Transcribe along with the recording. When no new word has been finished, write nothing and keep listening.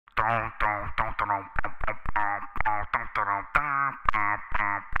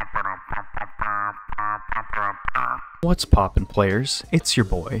What's poppin', players? It's your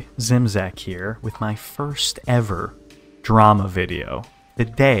boy, Zimzak here, with my first ever drama video.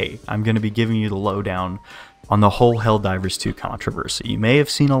 Today, I'm going to be giving you the lowdown on the whole Helldivers 2 controversy. You may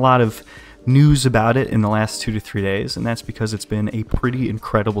have seen a lot of news about it in the last 2 to 3 days, and that's because it's been a pretty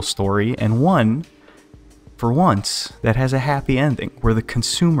incredible story, and one, for once, that has a happy ending, where the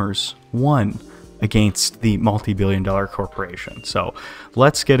consumers won against the multi-billion-dollar corporation. So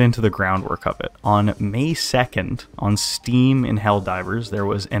let's get into the groundwork of it. On May 2nd, on Steam in Helldivers, there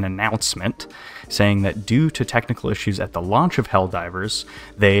was an announcement saying that due to technical issues at the launch of Helldivers,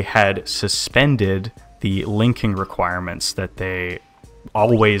 they had suspended the linking requirements that they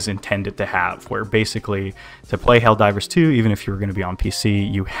always intended to have, where basically to play Helldivers 2, even if you were going to be on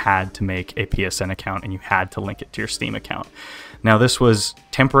PC, you had to make a PSN account and you had to link it to your Steam account. Now, this was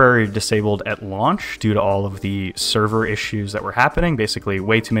temporarily disabled at launch due to all of the server issues that were happening. Basically,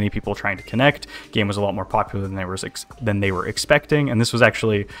 way too many people trying to connect. Game was a lot more popular than they were expecting, and this was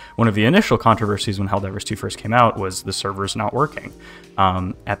actually one of the initial controversies when Helldivers 2 first came out, was the servers not working.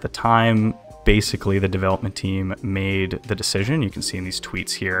 At the time, basically the development team made the decision, you can see in these tweets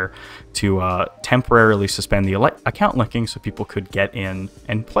here, to temporarily suspend the account linking so people could get in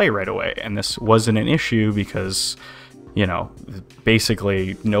and play right away. And this wasn't an issue because, you know,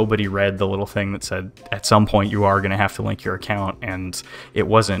 basically nobody read the little thing that said at some point you are going to have to link your account, and it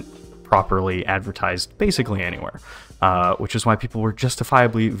wasn't properly advertised basically anywhere. Which is why people were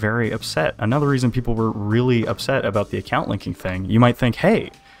justifiably very upset. Another reason people were really upset about the account linking thing, you might think,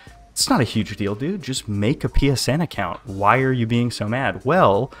 hey, it's not a huge deal, dude. Just make a PSN account. Why are you being so mad?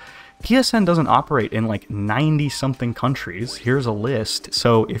 Well, PSN doesn't operate in like 90-something countries. Here's a list.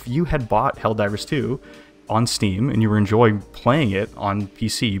 So if you had bought Helldivers 2 on Steam and you were enjoying playing it on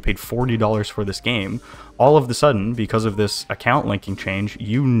PC, you paid $40 for this game, all of a sudden, because of this account linking change,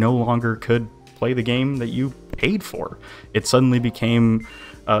 you no longer could play the game that you paid for. It suddenly became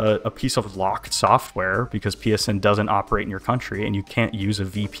a piece of locked software because PSN doesn't operate in your country, and you can't use a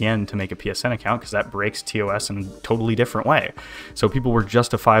VPN to make a PSN account because that breaks TOS in a totally different way. So people were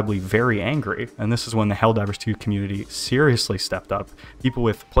justifiably very angry, and this is when the Helldivers 2 community seriously stepped up. People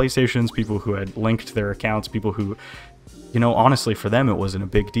with PlayStations, people who had linked their accounts, people who, you know, honestly, for them it wasn't a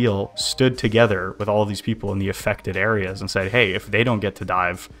big deal, stood together with all these people in the affected areas and said, hey, if they don't get to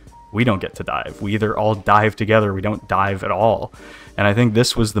dive, we don't get to dive. We either all dive together, we don't dive at all. And I think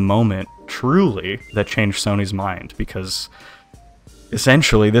this was the moment, truly, that changed Sony's mind, because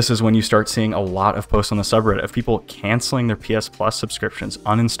essentially this is when you start seeing a lot of posts on the subreddit of people canceling their PS Plus subscriptions,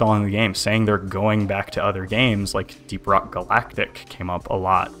 uninstalling the game, saying they're going back to other games, like Deep Rock Galactic came up a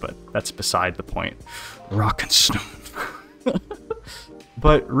lot, but that's beside the point. Rock and Stone.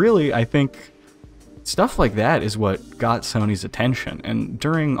 But really, I think stuff like that is what got Sony's attention, and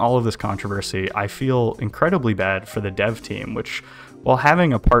during all of this controversy, I feel incredibly bad for the dev team, which, while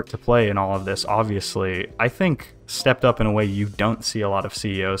having a part to play in all of this, obviously, I think stepped up in a way you don't see a lot of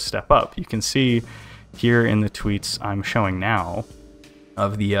CEOs step up. You can see here in the tweets I'm showing now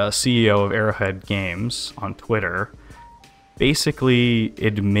of the CEO of Arrowhead Games on Twitter, basically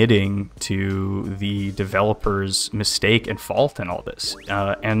admitting to the developers' mistake and fault in all this.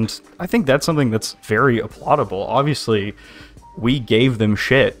 And I think that's something that's very applaudable. Obviously, we gave them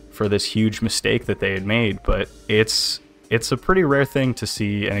shit for this huge mistake that they had made, but it's a pretty rare thing to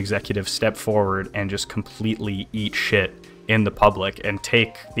see an executive step forward and just completely eat shit in the public and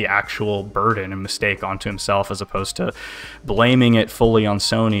take the actual burden and mistake onto himself, as opposed to blaming it fully on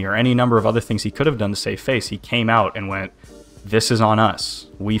Sony or any number of other things he could have done to save face. He came out and went, this is on us.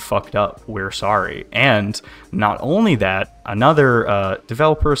 We fucked up. We're sorry. And not only that, another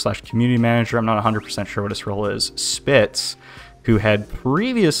developer slash community manager, I'm not 100% sure what his role is, Spitz, who had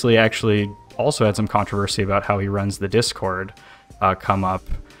previously actually also had some controversy about how he runs the Discord come up,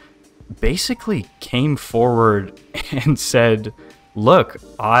 basically came forward and said, look,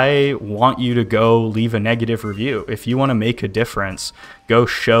 I want you to go leave a negative review. If you want to make a difference, go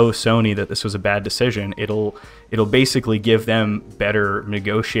show Sony that this was a bad decision. It'll basically give them better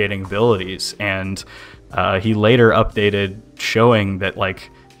negotiating abilities. And he later updated showing that, like,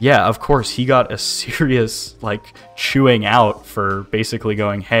 yeah, of course, he got a serious, like, chewing out for basically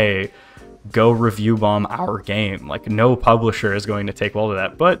going, hey, go review bomb our game. Like, no publisher is going to take well to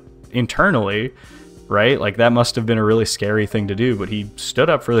that. But internally, right, like, that must have been a really scary thing to do, but he stood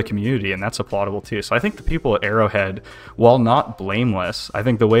up for the community, and that's applaudable too. So I think the people at Arrowhead, while not blameless, I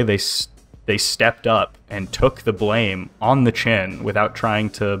think the way they stepped up and took the blame on the chin without trying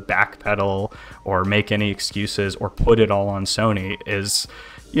to backpedal or make any excuses or put it all on Sony is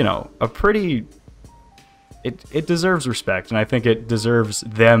you know, a pretty... It deserves respect, and I think it deserves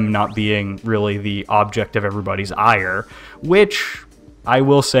them not being really the object of everybody's ire, which I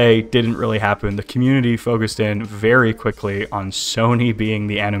will say didn't really happen. The community focused in very quickly on Sony being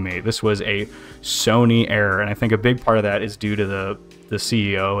the enemy. This was a Sony error, and I think a big part of that is due to the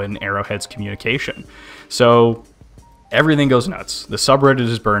CEO and Arrowhead's communication. So everything goes nuts. The subreddit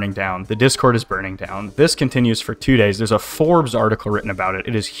is burning down. The Discord is burning down. This continues for 2 days. There's a Forbes article written about it.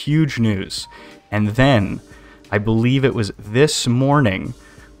 It is huge news. And then, I believe it was this morning,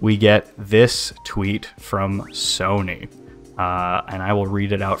 we get this tweet from Sony. And I will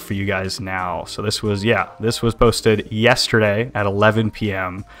read it out for you guys now. So this was posted yesterday at 11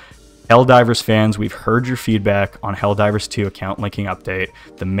 p.m. Helldivers fans, we've heard your feedback on Helldivers 2 account linking update.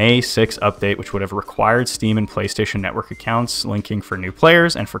 The May 6 update, which would have required Steam and PlayStation Network accounts linking for new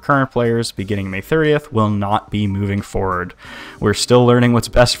players and for current players beginning May 30th, will not be moving forward. We're still learning what's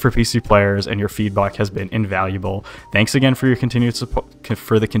best for PC players, and your feedback has been invaluable. Thanks again for your continued support, of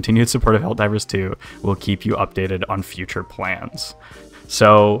Helldivers 2. We'll keep you updated on future plans.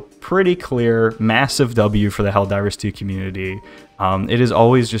 So pretty clear, massive W for the Helldivers 2 community. It is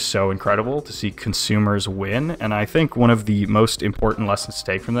always just so incredible to see consumers win, and I think one of the most important lessons to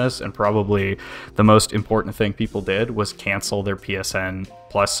take from this, and probably the most important thing people did, was cancel their PSN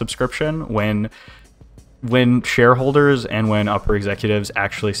Plus subscription when shareholders and when upper executives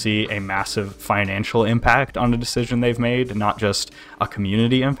actually see a massive financial impact on a decision they've made, not just a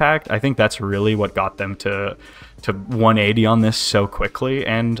community impact. I think that's really what got them to 180 on this so quickly,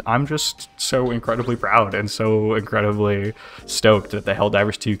 and I'm just so incredibly proud and so incredibly stoked that the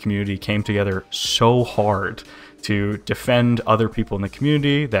Helldivers 2 community came together so hard to defend other people in the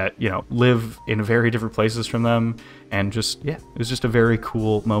community that, you know, live in very different places from them. And just, yeah, it was just a very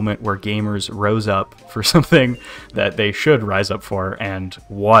cool moment where gamers rose up for something that they should rise up for and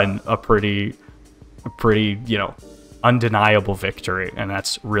won a pretty, you know, undeniable victory, and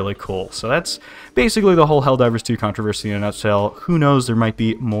that's really cool. So that's basically the whole Helldivers 2 controversy in a nutshell. Who knows, there might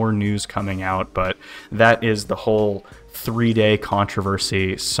be more news coming out, but that is the whole 3-day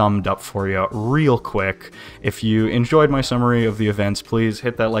controversy summed up for you real quick. If you enjoyed my summary of the events, please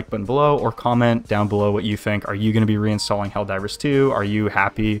hit that like button below or comment down below what you think. Are you going to be reinstalling Helldivers 2? Are you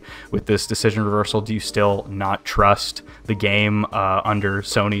happy with this decision reversal? Do you still not trust the game under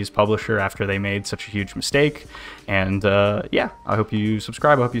Sony's publisher after they made such a huge mistake? And yeah, I hope you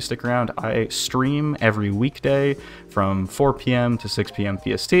subscribe. I hope you stick around. I stream every weekday from 4 p.m. to 6 p.m.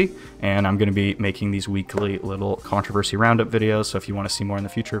 PST, and I'm going to be making these weekly little controversy roundup videos. So if you want to see more in the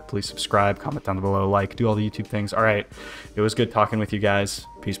future, please subscribe, comment down below, like, do all the YouTube things. All right, it was good talking with you guys.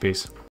 Peace, peace.